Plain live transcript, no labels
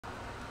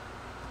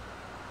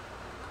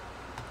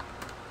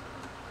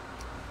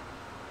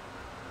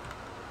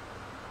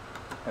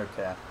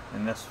Okay,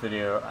 in this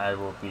video I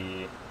will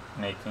be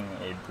making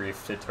a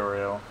brief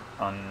tutorial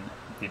on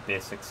the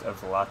basics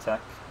of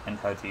LaTeX and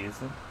how to use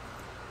it.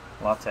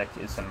 LaTeX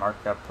is a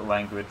markup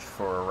language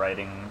for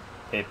writing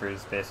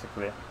papers,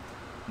 basically,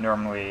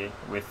 normally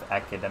with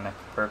academic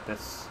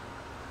purpose.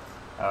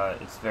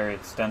 It's very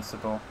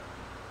extensible,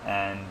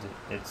 and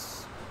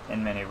it's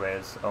in many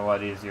ways a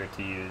lot easier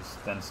to use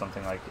than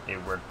something like a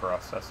word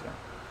processor.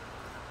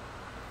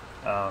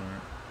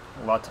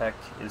 LaTeX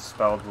is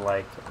spelled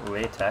like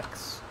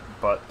LaTeX,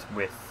 but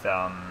with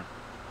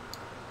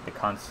the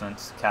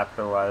consonants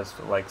capitalized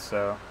like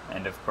so,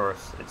 and of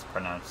course it's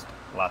pronounced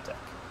LaTeX.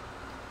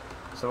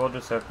 So we'll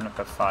just open up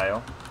a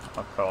file.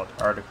 I'll call it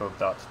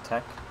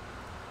article.tex.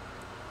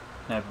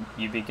 Now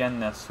you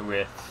begin this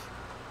with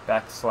 /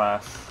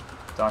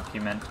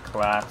 document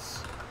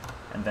class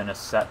and then a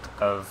set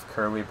of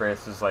curly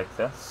braces like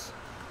this.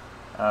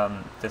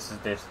 This is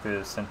basically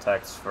the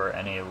syntax for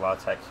any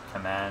LaTeX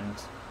command,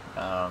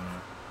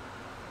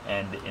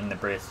 and in the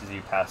braces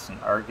you pass an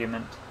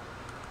argument.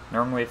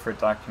 Normally for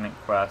document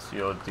class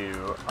you'll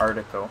do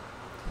article,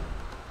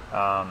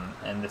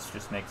 and this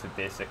just makes a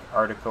basic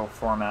article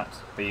format,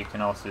 but you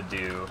can also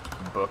do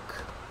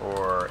book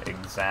or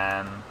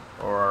exam,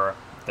 or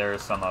there are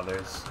some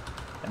others,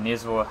 and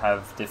these will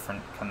have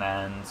different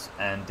commands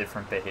and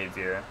different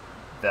behavior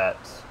that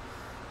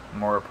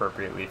more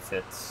appropriately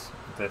fits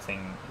the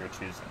thing you're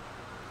choosing.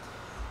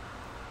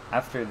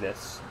 After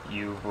this,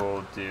 you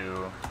will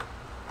do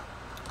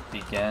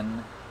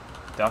begin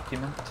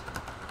document,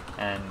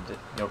 and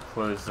you'll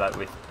close that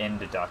with end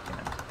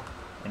document.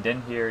 And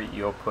in here,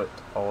 you'll put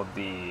all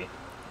the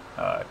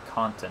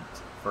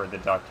content for the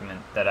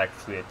document that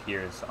actually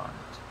appears on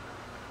it.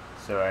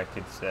 So I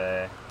could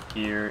say,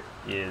 here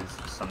is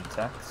some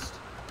text,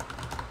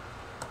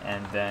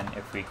 and then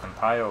if we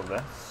compile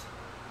this,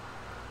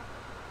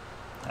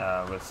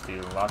 let's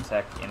do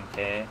LaTeX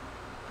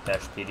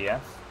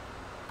mk-pdf.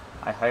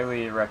 I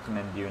highly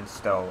recommend you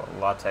install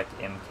LaTeX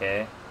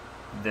mk.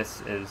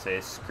 This is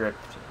a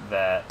script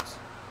that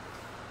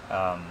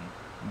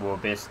will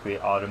basically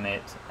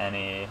automate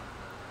any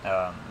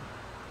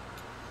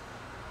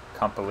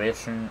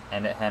compilation,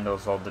 and it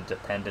handles all the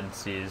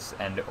dependencies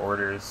and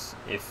orders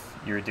if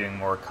you're doing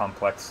more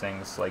complex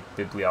things like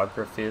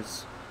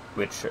bibliographies,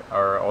 which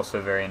are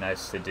also very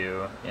nice to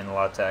do in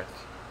LaTeX.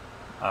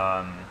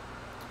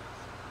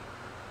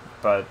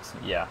 But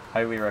yeah,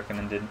 highly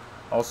recommended.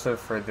 Also,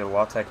 for the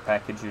LaTeX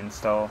package you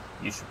install,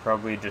 you should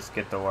probably just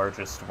get the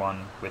largest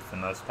one with the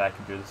most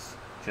packages,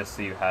 just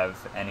so you have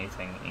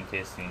anything in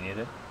case you need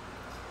it.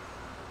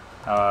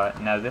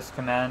 Now this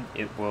command,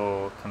 it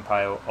will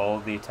compile all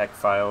the tex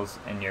files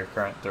in your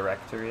current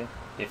directory,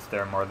 if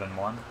there are more than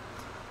one.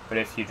 But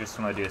if you just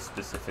want to do a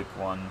specific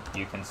one,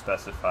 you can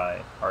specify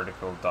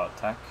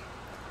article.tex,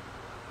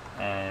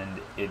 and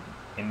it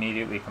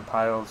immediately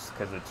compiles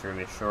because it's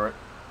really short.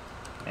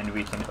 And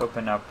we can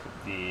open up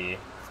the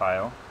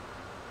file,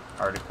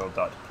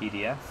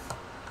 article.pdf,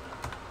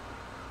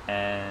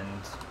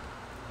 and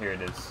here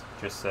it is.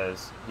 Just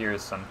says, here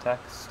is some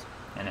text,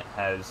 and it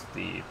has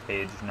the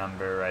page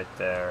number right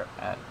there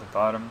at the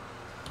bottom.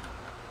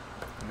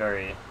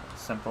 Very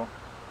simple.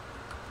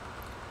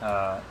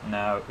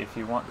 Now, if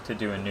you want to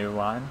do a new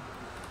line,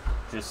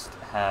 just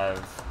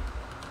have,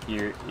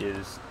 here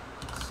is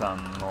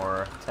some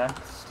more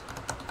text,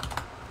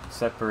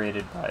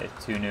 separated by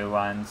 2 new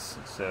lines,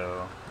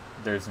 so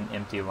there's an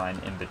empty line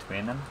in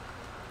between them.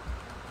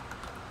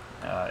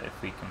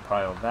 If we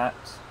compile that,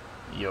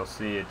 you'll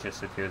see it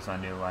just appears on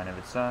a new line of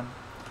its own.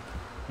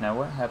 Now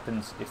what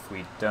happens if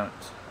we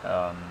don't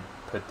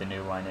put the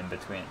new line in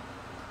between?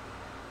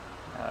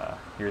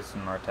 Here's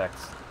some more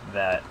text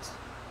that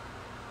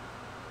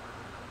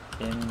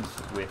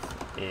ends with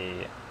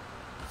a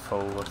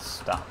full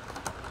stop.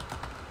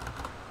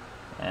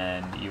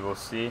 And you will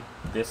see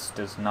this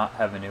does not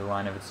have a new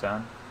line of its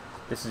own.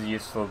 This is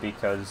useful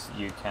because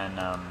you can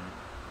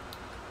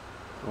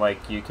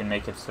you can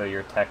make it so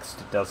your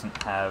text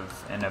doesn't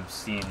have an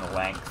obscene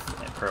length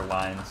per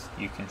lines.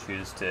 You can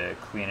choose to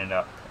clean it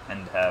up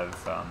and have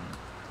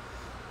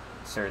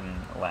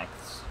certain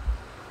lengths.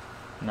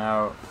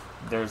 Now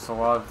there's a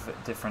lot of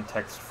different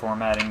text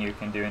formatting you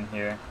can do in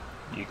here.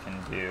 You can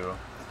do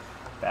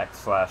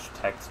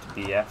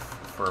 \textbf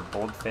for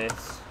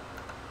boldface.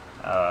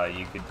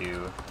 You could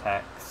do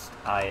text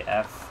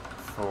if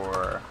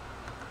for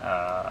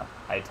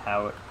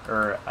italic,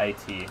 or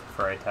it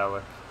for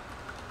italic,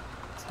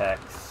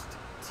 text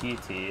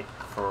tt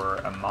for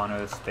a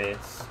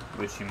monospace,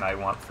 which you might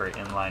want for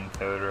inline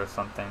code or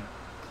something.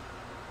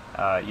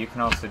 You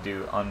can also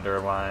do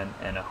underline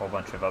and a whole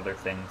bunch of other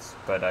things,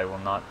 but I will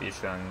not be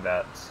showing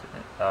that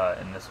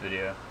in this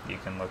video. You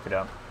can look it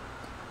up.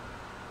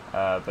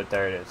 But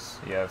there it is.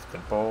 You have the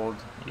bold,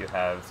 you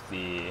have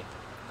the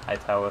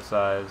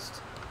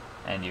italicized,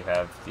 and you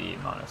have the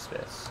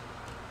monospace.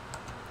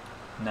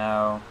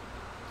 Now,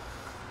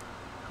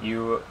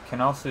 you can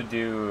also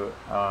do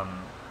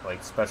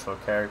like special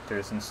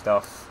characters and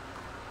stuff.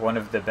 One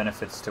of the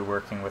benefits to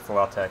working with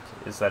LaTeX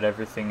is that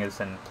everything is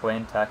in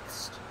plain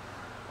text,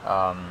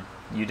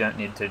 You don't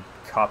need to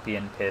copy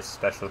and paste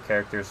special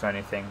characters or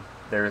anything.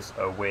 There's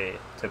a way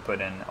to put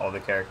in all the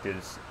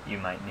characters you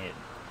might need.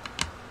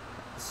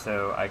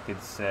 So I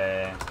could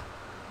say,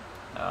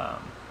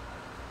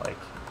 like,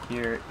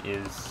 here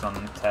is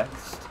some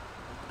text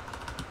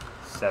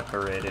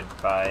separated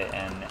by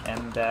an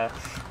M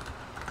dash.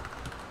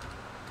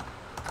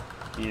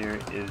 Here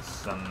is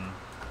some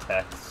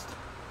text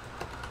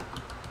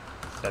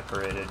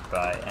separated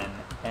by an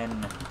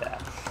N dash.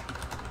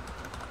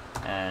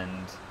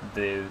 And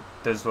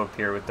those will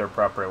appear with their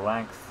proper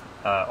length.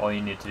 All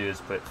you need to do is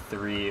put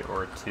 3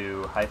 or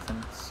 2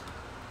 hyphens.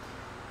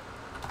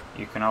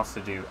 You can also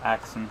do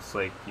accents,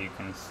 like you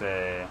can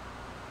say,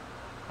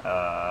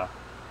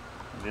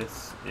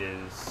 this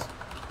is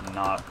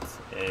not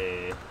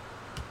a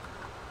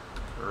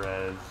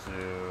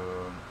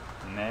resume.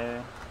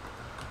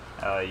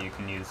 You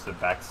can use the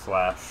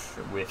backslash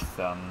with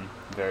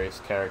various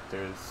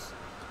characters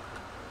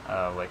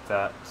like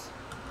that.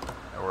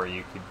 Or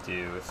you could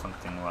do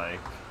something like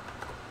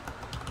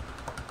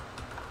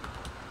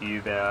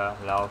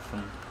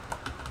überlaufen,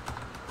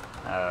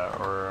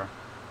 or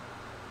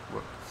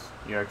whoops,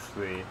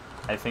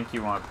 I think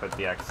you want to put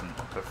the accent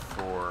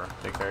before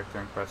the character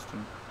in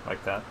question,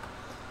 like that.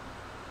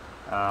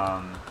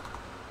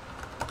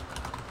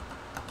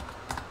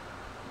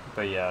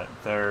 But yeah,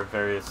 there are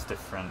various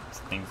different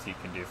things you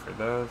can do for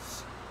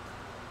those.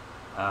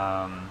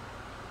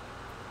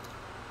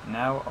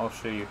 Now I'll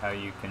show you how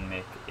you can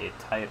make a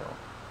title.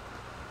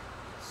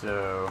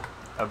 So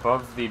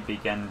above the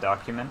begin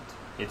document,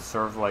 it's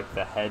sort of like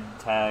the head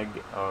tag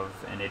of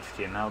an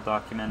HTML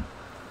document.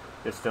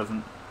 This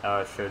doesn't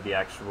show the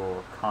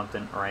actual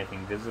content or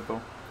anything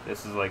visible.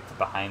 This is like the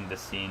behind the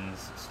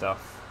scenes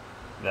stuff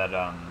that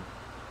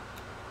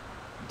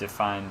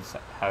defines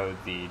how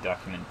the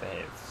document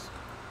behaves.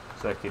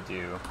 So I could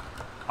do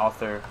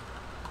author,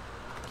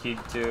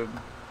 KeyTube,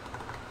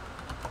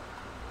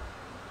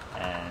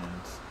 and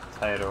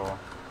title,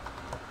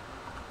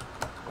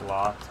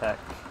 LaTeX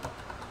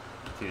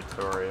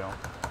tutorial.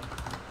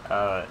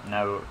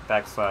 Now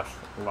backslash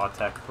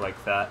LaTeX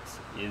like that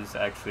is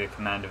actually a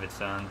command of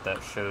its own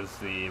that shows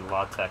the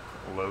LaTeX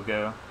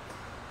logo.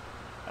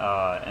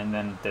 And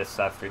then this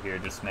after here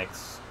just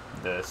makes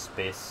the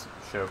space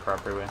show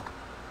properly.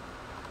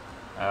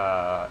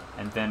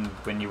 And then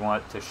when you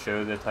want to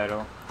show the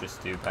title,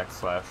 just do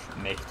backslash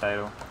make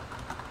title.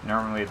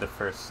 Normally the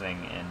first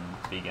thing in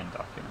begin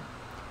document.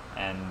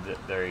 And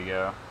there you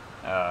go.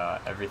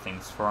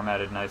 Everything's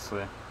formatted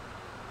nicely.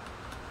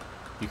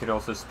 You could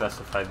also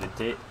specify the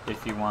date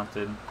if you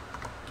wanted.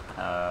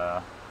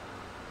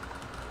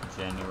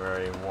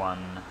 January 1,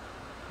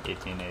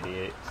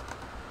 1888.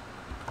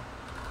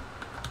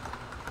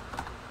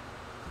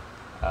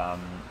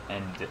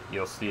 And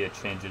you'll see it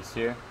changes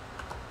here.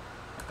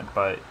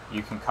 But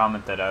you can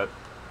comment that out.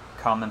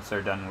 Comments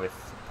are done with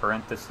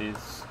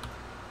parentheses.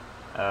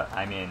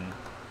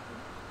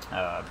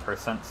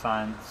 Percent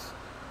signs.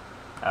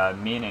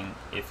 Meaning,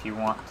 if you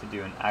want to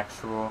do an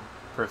actual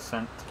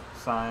percent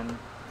sign,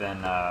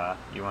 then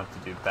you want to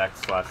do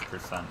backslash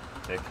percent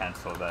to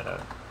cancel that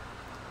out.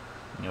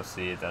 And you'll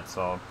see that's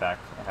all back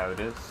how it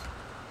is.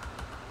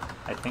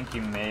 I think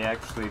you may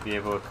actually be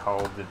able to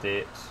call the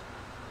date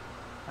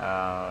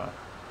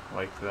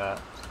like that.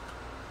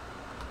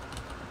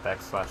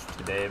 Backslash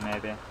today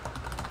maybe.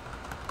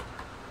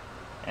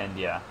 And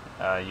yeah,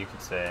 you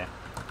could say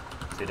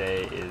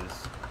today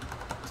is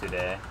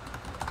today,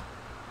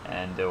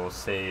 and it will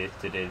say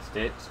today's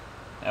date,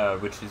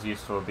 which is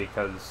useful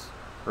because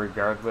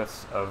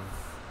regardless of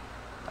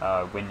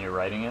when you're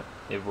writing it,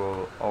 it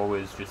will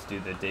always just do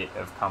the date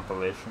of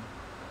compilation.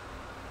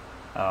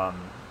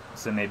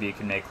 So maybe you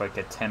can make like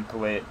a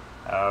template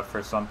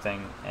for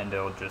something, and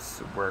it'll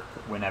just work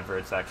whenever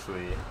it's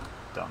actually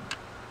done.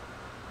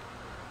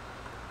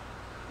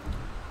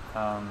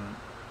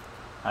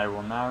 I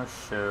will now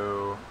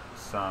show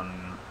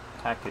some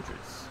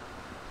packages.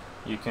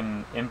 You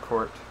can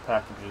import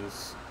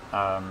packages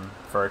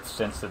for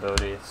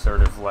extensibility,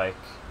 sort of like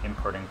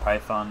importing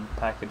Python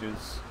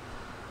packages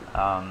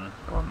or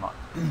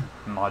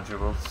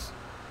modules.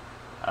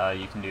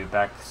 You can do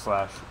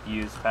backslash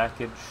use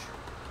package,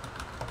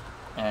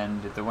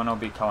 and the one I'll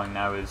be calling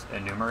now is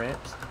enumerate.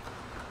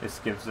 This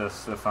gives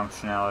us the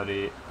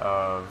functionality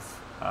of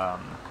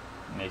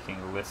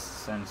making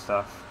lists and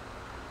stuff.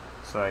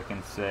 So I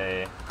can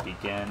say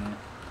begin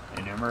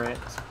enumerate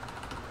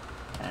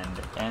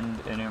and end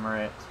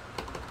enumerate.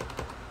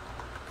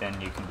 Then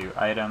you can do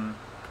item.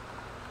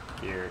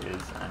 Here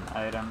is an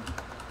item.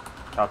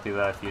 Copy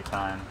that a few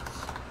times,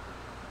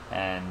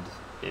 and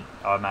it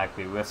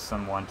automatically lists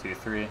them 1, 2,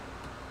 3.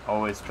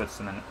 Always puts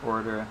them in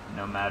order,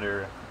 no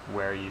matter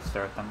where you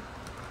start them.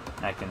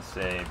 And I can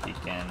say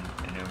begin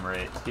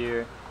enumerate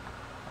here.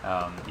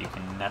 You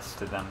can nest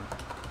to them.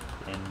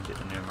 End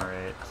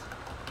enumerate.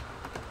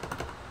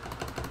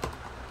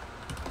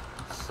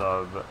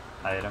 Sub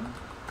item,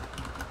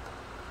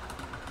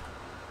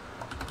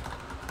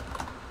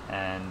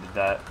 and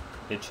that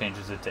it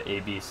changes it to A,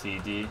 B, C,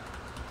 D.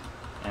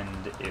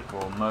 and it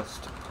will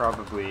most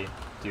probably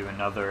do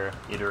another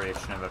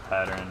iteration of a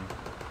pattern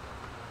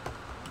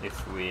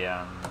if we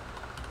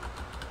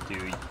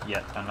do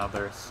yet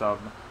another sub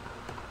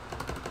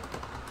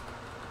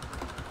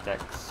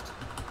text.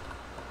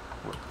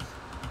 Whoops.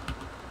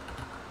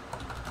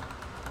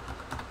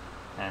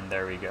 And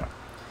there we go.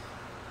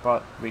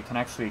 But we can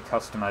actually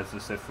customize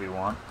this if we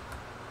want.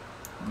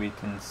 We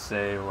can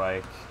say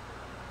like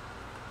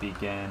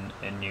begin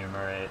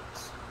enumerate.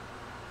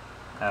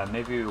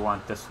 Maybe we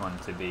want this one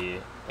to be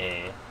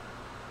A.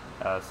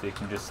 So you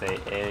can just say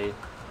A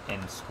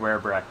in square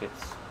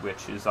brackets,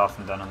 which is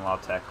often done in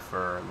LaTeX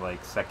for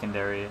like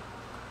secondary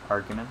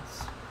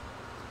arguments.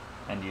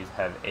 And you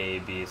have A,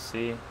 B,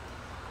 C.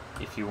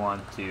 If you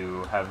want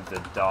to have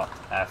the dot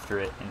after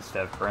it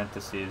instead of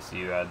parentheses,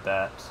 you add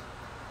that.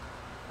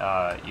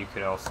 You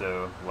could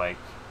also like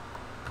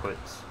put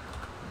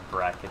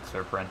brackets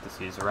or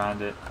parentheses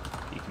around it.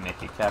 You can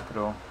make it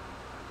capital.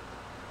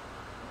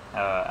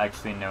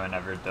 Actually, no one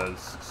ever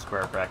does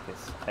square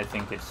brackets. I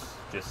think it's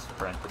just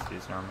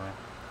parentheses normally.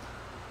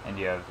 And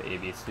you have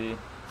ABC.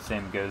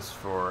 Same goes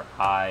for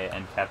I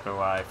and capital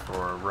I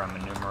for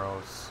Roman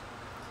numerals.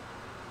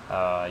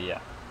 Yeah.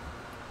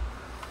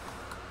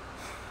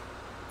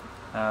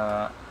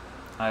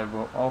 I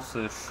will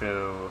also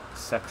show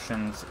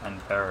sections and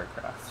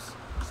paragraphs.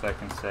 So I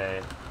can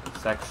say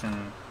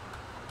section,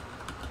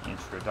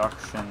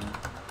 introduction,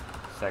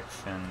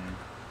 section,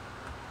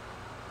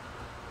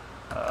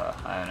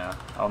 I don't know,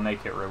 I'll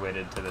make it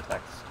related to the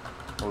text.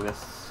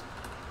 Lists,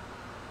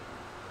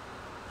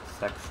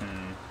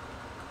 section,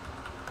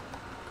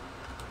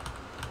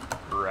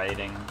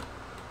 writing,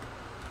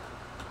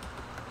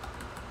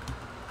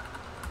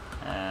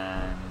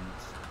 and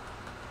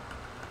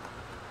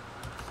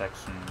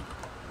section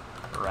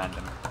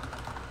random.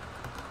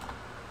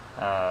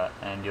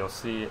 And you'll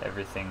see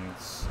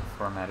everything's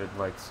formatted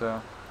like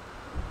so.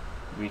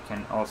 We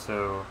can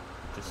also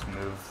just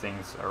move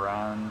things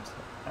around,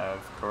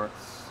 of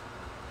course.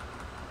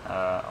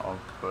 I'll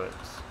put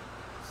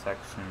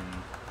section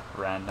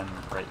random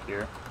right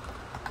here,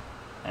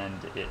 and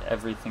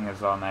everything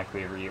is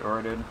automatically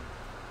reordered.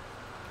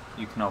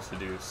 You can also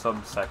do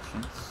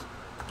subsections,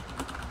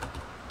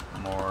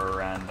 more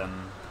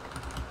random,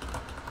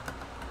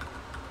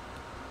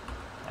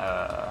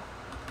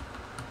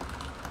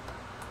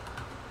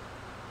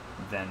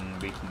 then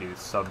we can do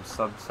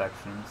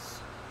subsections.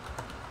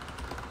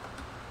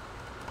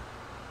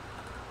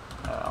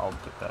 I'll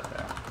put that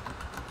there.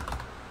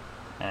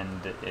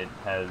 And it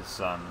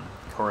has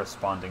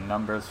corresponding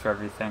numbers for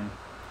everything,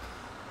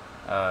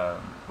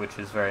 which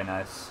is very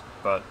nice.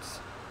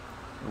 But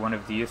one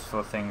of the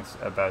useful things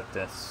about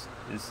this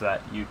is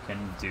that you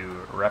can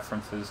do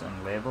references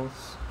and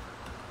labels.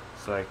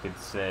 So I could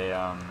say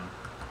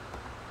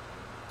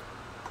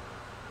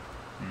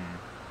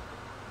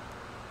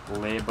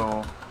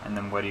label, and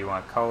then what do you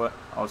want to call it?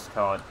 I'll just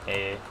call it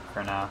A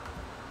for now.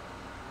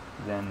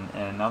 Then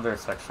in another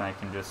section I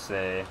can just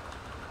say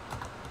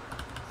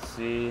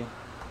C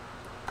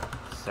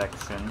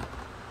section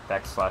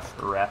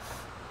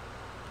 \ref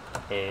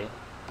A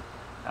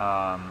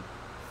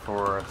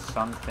for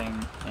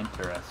something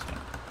interesting.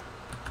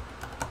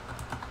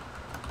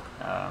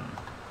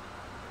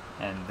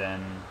 And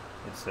then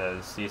it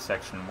says C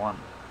section 1.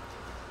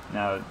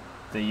 Now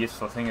the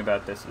useful thing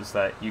about this is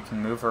that you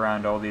can move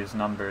around all these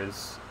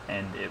numbers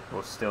and it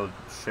will still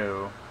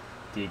show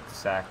the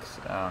exact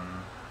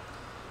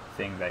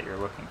thing that you're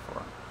looking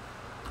for.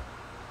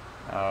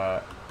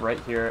 Right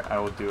here I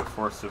will do a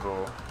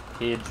forcible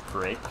page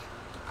break,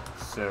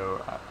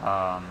 so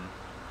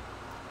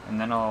and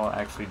then I'll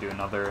actually do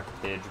another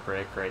page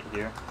break right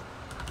here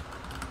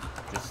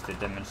just to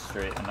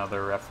demonstrate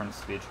another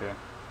reference feature.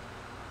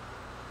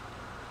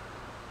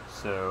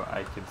 So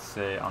I could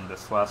say on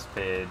this last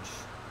page,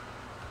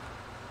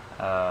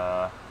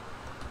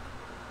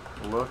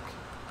 look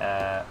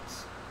at,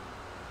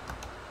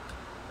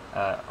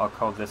 I'll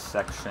call this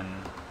section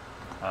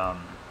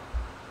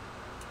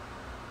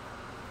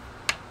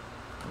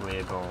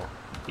label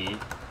B.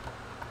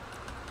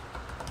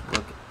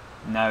 Look,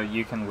 now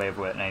you can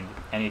label it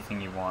anything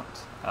you want.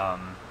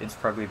 It's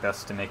probably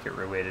best to make it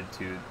related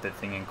to the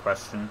thing in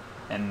question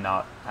and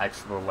not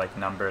actual like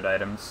numbered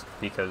items,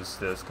 because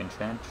those can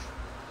change.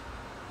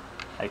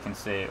 I can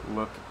say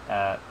look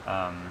at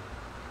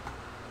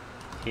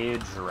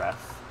page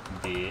ref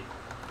B,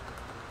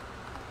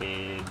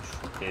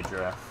 page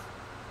ref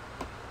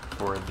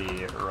for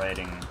the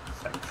writing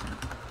section,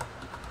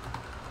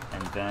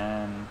 and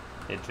then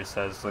it just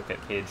says look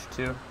at page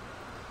 2.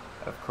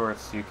 Of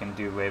course you can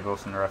do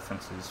labels and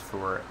references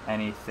for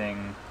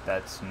anything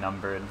that's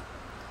numbered.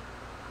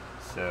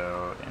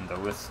 So in the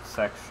list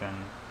section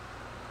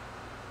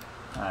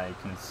I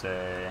can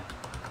say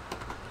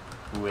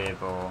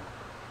label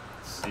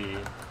C.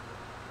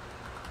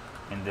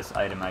 In this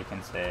item I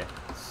can say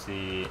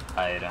C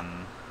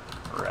item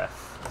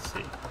ref C.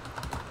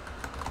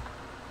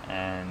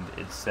 And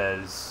it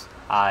says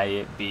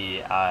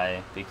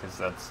IBI because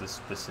that's the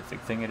specific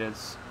thing it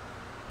is.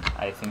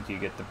 I think you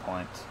get the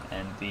point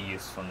and the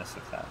usefulness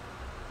of that.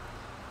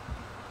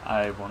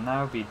 I will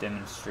now be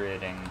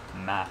demonstrating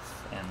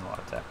math in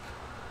LaTeX.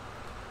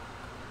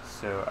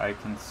 So I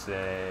can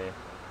say,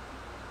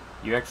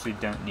 you actually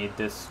don't need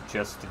this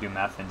just to do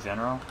math in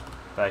general,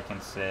 but I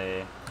can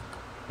say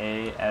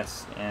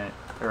AMS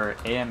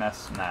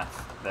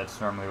math.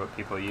 That's normally what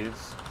people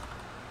use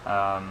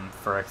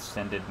for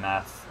extended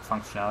math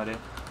functionality.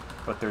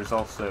 But there's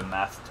also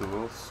math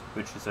tools,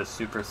 which is a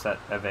superset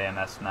of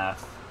AMS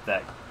math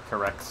that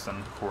corrects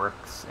some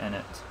quirks in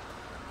it.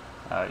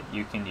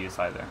 You can use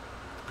either.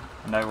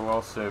 And I will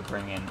also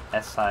bring in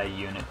SI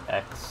unit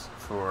X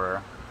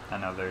for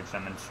another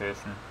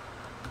demonstration.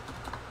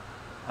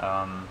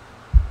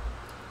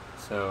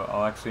 So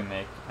I'll actually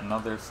make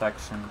another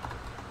section,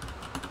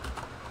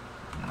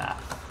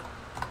 math.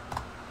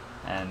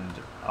 And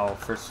I'll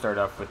first start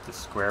off with the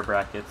square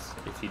brackets.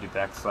 If you do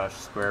backslash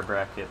square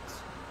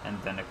brackets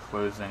and then a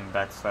closing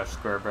backslash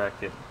square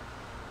bracket,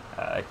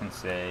 I can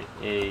say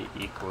A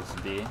equals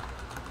B.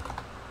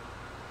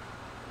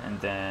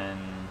 And then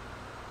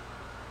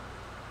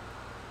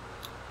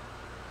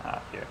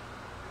here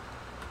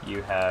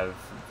you have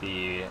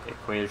the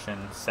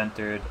equation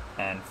centered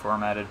and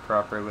formatted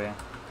properly.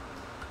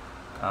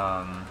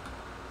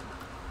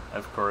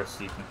 Of course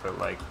you can put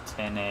like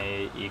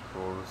 10A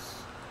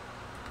equals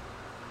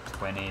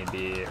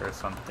 20B or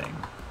something.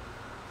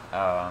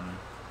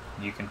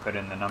 You can put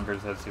in the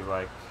numbers as you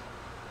like,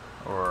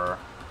 or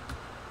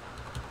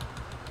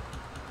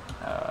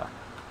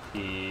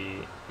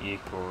P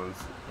equals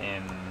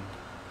M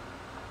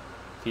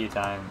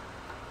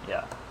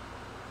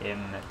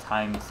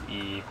times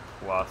E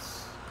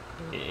plus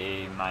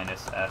A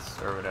minus S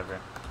or whatever.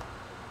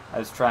 I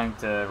was trying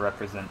to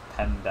represent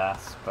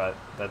PEMDAS, but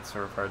that's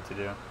sort of hard to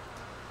do.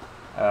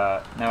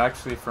 Now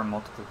actually for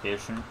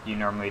multiplication, you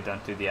normally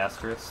don't do the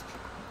asterisk.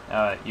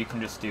 You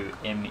can just do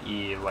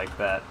ME like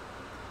that,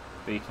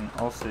 but you can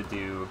also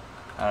do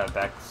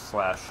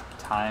backslash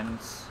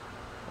times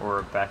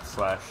or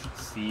backslash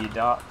C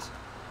dot.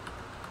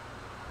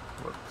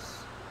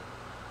 Whoops.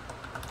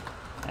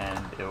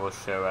 And it will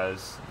show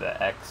as the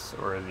X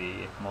or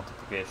the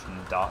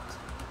multiplication dot.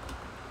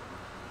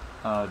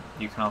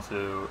 You can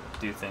also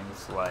do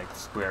things like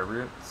square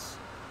roots,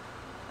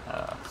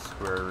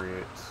 square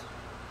root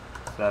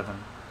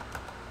 7.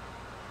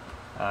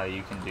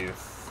 You can do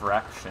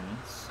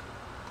fractions,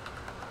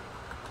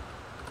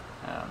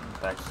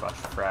 backslash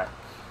frac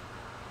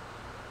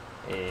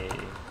A,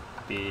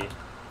 B,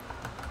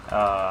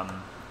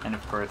 and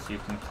of course you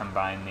can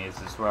combine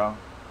these as well.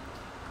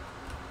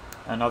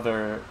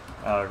 Another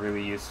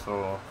really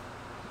useful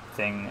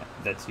thing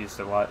that's used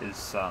a lot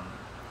is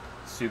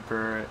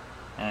super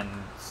and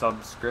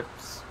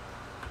subscripts.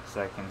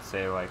 So I can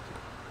say like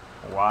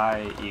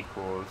y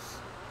equals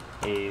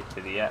a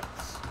to the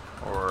x,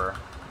 or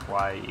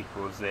y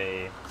equals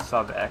a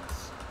sub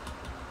x,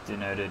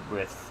 denoted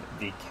with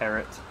the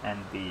caret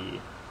and the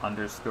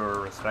underscore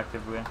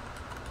respectively.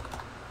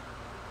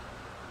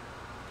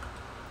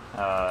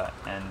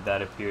 And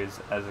that appears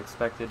as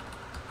expected.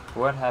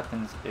 What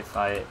happens if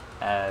I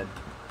add,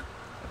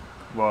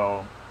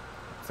 well,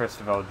 first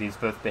of all, these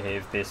both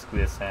behave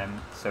basically the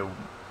same, so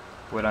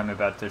what I'm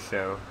about to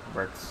show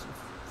works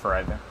for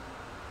either.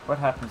 What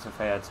happens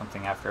if I add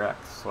something after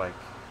x, like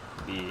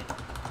b?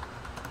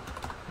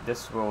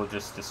 This will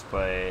just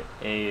display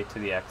a to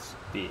the x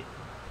b.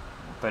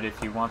 But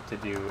if you want to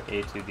do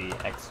a to the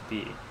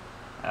xb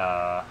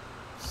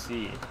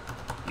c,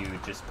 you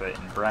just put it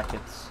in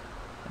brackets.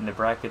 And the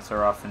brackets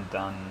are often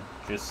done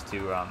just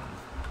to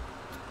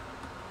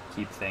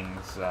keep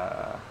things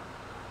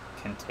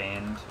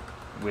contained,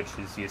 which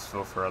is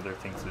useful for other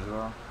things as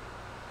well.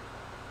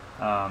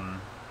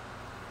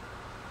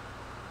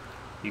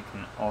 You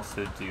can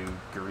also do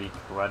Greek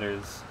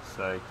letters,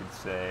 so I could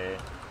say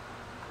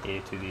a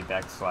to the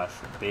backslash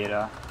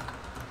beta,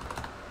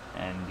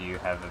 and you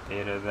have a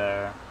beta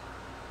there.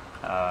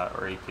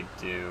 Or you could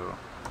do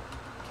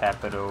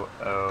capital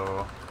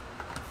O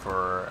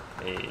for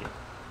a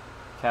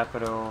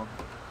capital,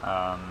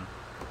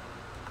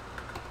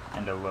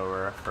 and a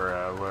lower for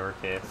a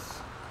lowercase.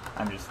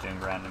 I'm just doing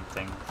random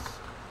things.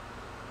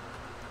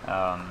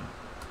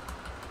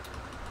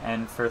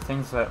 And for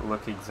things that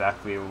look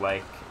exactly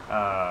like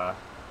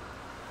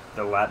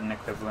the Latin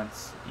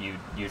equivalents, you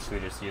usually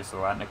just use the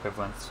Latin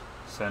equivalents.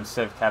 So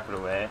instead of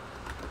capital A,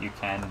 you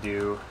can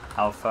do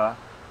alpha,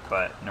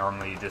 but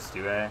normally you just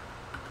do A.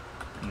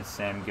 And the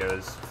same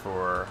goes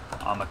for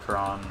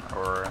Omicron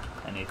or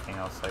anything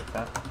else like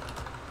that.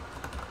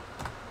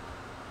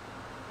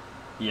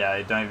 Yeah,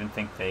 I don't even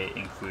think they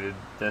include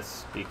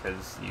this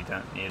because you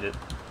don't need it.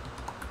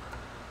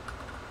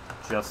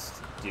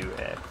 Just do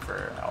A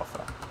for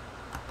alpha.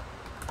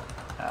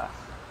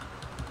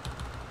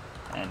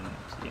 And,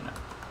 you know.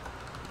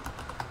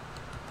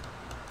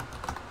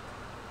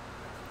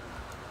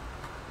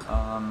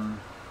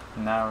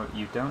 Now,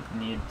 you don't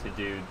need to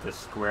do the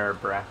square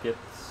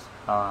brackets.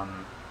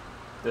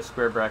 The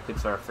square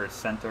brackets are for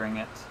centering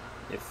it,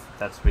 if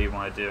that's what you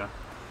want to do.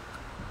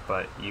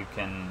 But you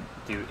can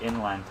do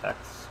inline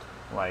text,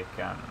 like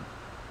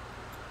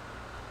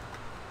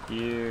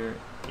here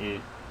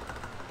it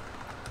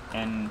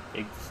an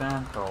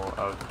example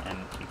of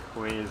an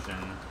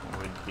equation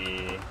would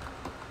be,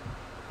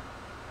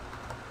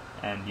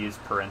 and use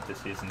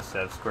parentheses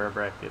instead of square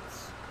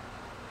brackets,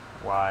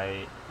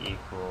 y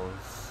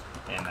equals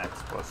mx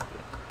plus b.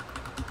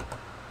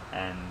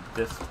 And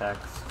this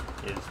text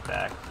is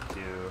back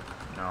to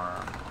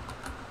normal.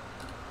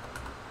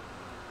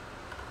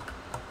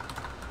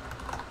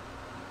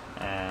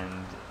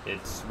 And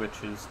it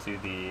switches to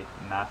the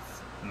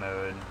math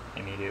mode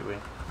immediately.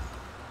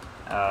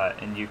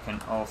 And you can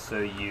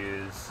also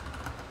use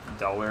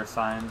dollar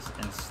signs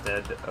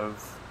instead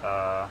of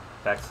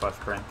backslash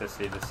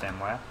parenthesis the same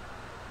way.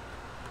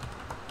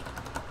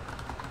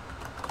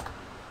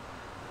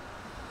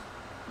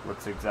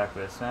 Looks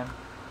exactly the same.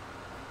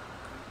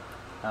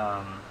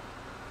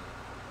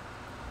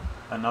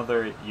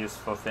 Another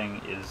useful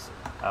thing is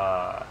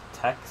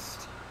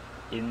text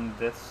in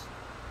this.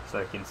 So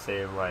I can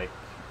say like,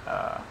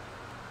 I'm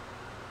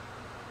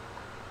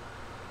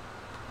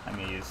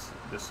going to use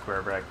the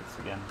square brackets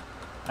again.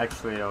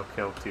 Actually, I'll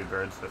kill two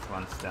birds with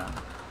one stone.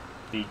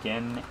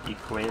 Begin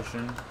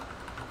equation,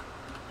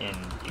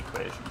 end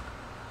equation.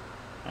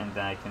 And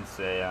then I can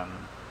say,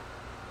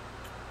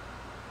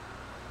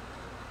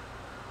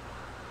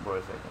 what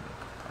was I going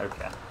to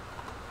do? Okay.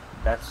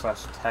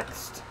 Backslash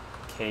text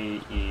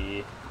ke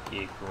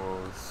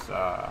equals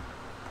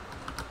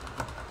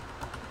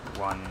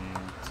 1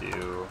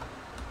 to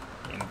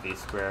mv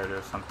squared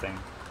or something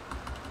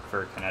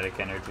for kinetic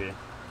energy.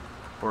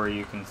 Or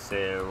you can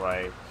say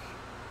like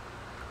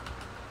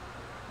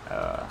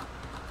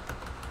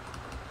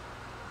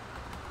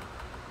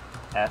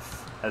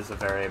f as a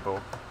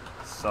variable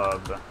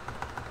sub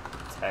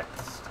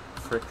text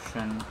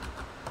friction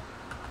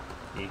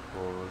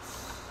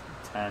equals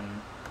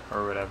 10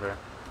 or whatever.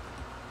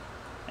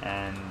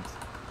 And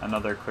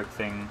another quick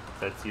thing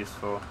that's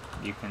useful,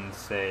 you can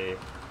say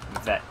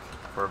vec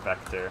for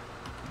vector,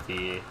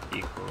 v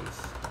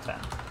equals 10.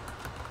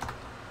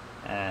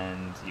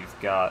 And you've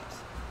got,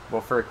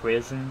 well, for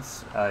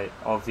equations,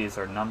 all of these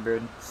are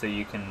numbered, so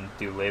you can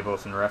do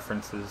labels and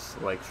references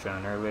like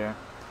shown earlier.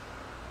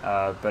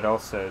 But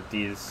also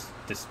these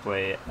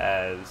display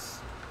as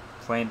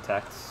plain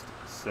text,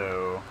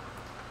 so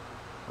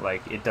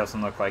like it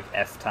doesn't look like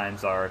f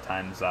times r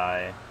times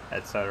I,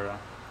 etc.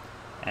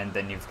 And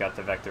then you've got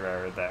the vector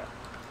error there.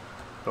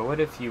 But what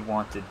if you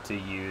wanted to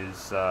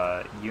use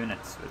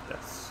units with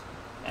this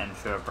and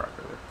show it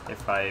properly?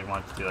 If I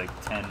want to do like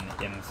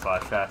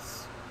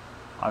 10m/s,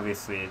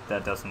 obviously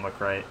that doesn't look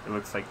right. It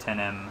looks like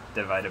 10m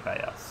divided by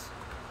s.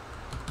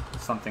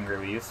 Something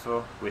really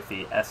useful with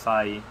the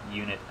SI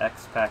unit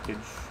X package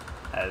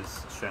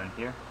as shown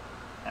here,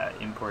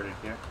 imported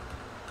here,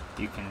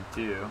 you can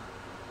do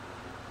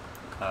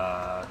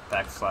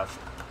backslash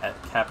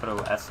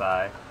capital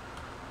SI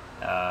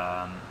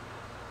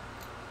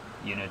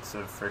units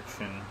of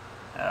friction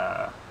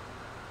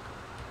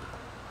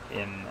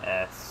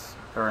ms,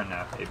 or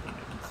no, AB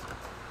units.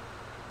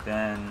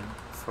 Then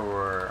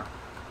for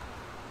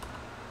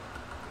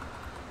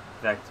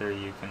vector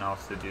you can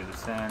also do the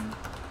same,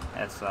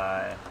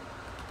 SI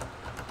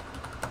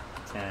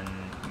 10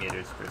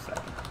 meters per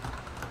second.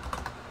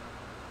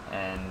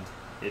 And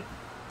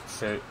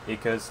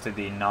it goes to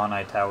the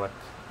non-italic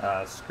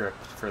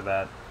script for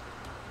that.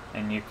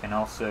 And you can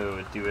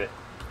also do it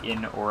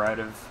in or out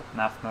of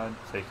math mode.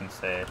 So you can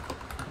say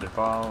the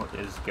ball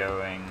is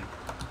going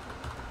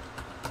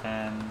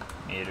 10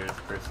 meters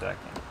per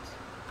second,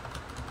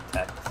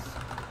 text.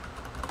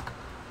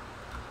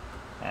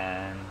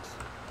 And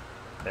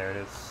there it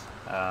is,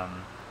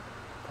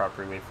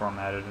 properly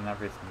formatted and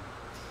everything.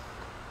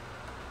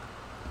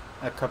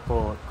 A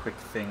couple quick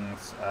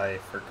things I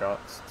forgot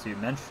to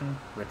mention,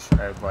 which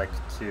I'd like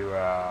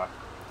to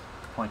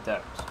point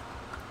out.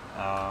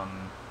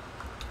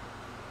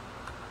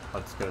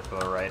 Let's go to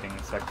the writing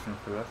section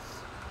for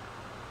this.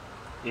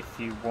 If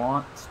you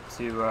want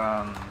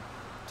to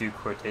do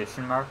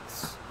quotation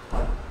marks,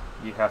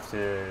 you have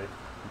to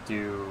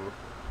do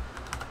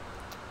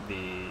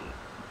the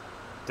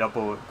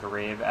double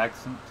grave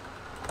accent.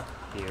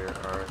 Here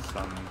are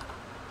some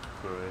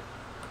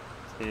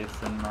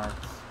quotation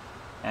marks.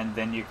 And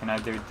then you can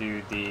either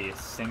do the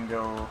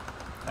single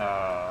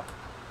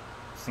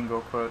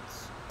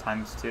quotes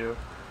times 2,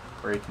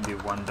 or you can do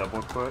one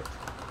double quote.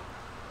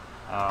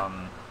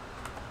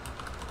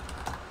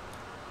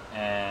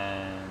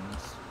 And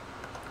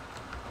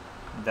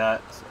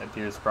that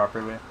appears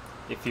properly.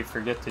 If you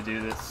forget to do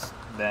this,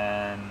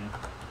 then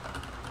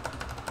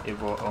it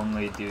will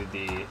only do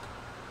the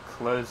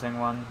closing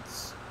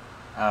ones.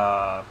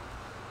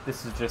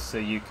 This is just so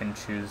you can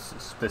choose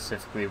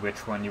specifically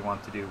which one you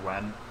want to do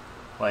when.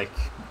 Like,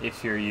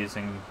 if you're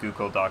using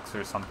Google Docs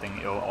or something,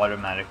 it'll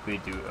automatically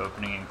do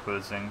opening and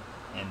closing,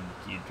 and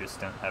you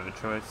just don't have a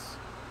choice.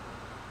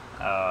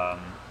 But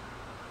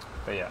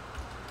yeah.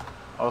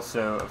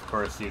 Also, of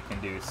course, you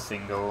can do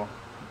single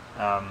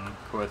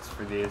quotes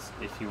for these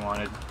if you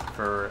wanted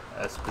for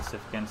a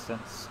specific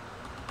instance.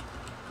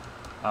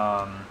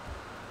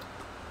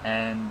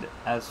 And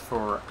as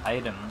for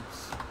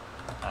items,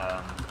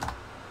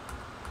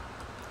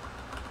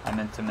 I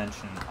meant to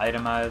mention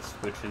itemize,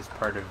 which is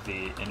part of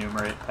the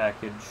enumerate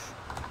package.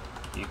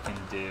 You can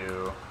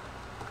do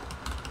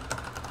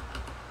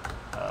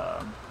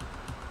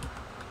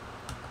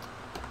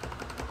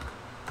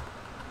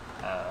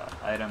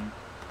item,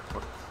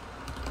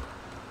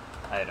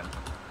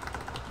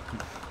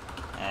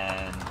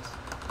 and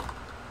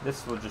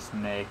this will just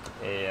make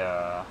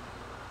a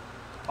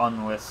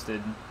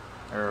unlisted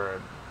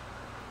or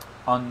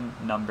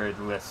unnumbered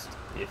list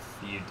if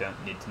you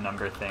don't need to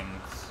number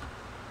things.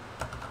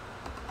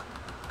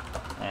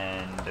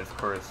 And of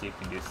course you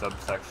can do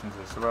subsections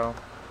as well.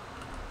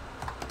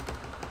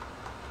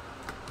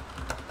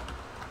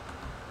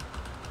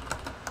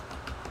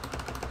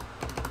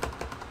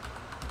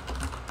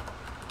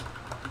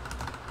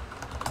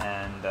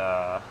 And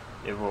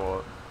it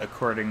will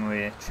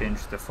accordingly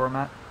change the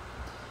format.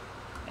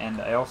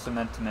 And I also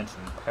meant to mention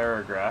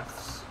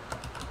paragraphs.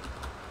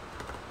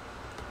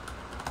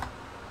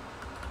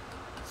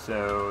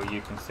 So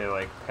you can say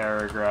like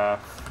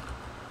paragraph,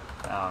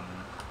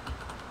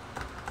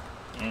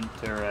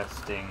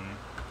 interesting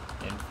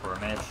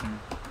information.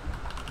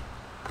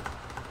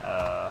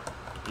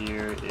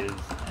 Here is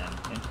an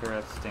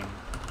interesting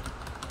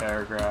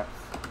paragraph.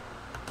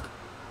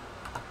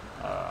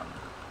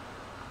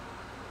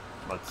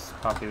 Let's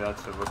copy that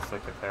so it looks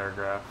like a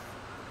paragraph.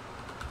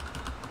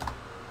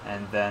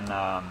 And then,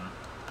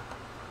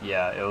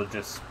 yeah, it'll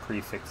just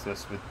prefix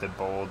this with the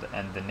bold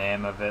and the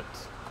name of it.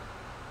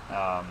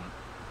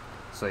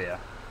 So yeah.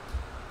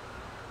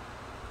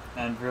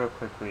 And real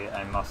quickly,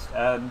 I must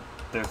add,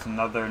 there's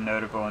another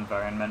notable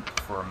environment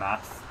for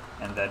math,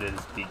 and that is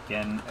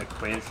begin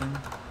equation.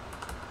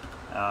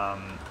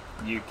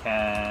 You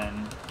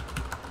can,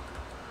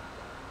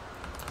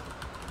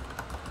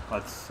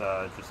 let's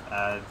just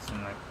add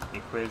some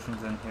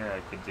equations in here.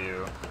 I could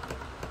do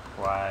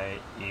y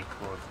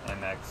equals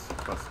mx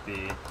plus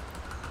b,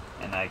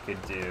 and I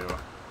could do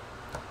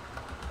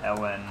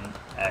ln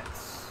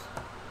x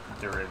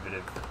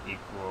derivative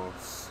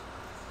equals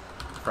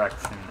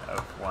fraction of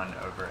 1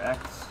 over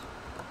x.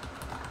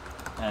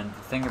 And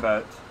the thing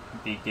about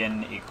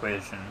begin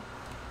equation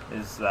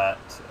is that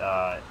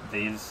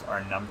these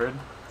are numbered,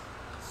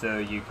 so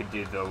you could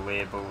do the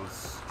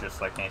labels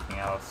just like anything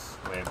else.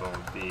 Label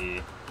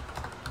B,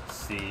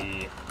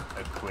 C,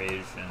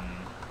 equation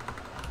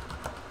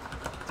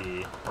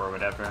D, or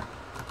whatever.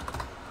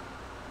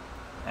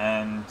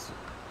 And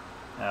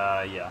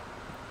yeah.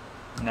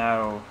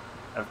 Now,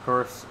 of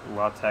course,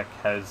 LaTeX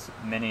has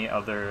many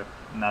other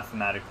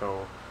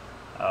mathematical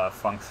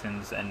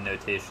functions and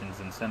notations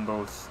and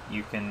symbols.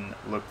 You can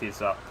look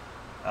these up,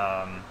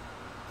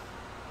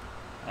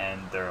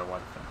 and there are a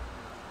lot of them.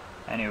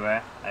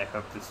 Anyway, I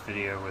hope this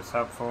video was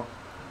helpful.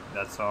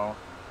 That's all.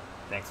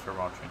 Thanks for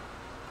watching.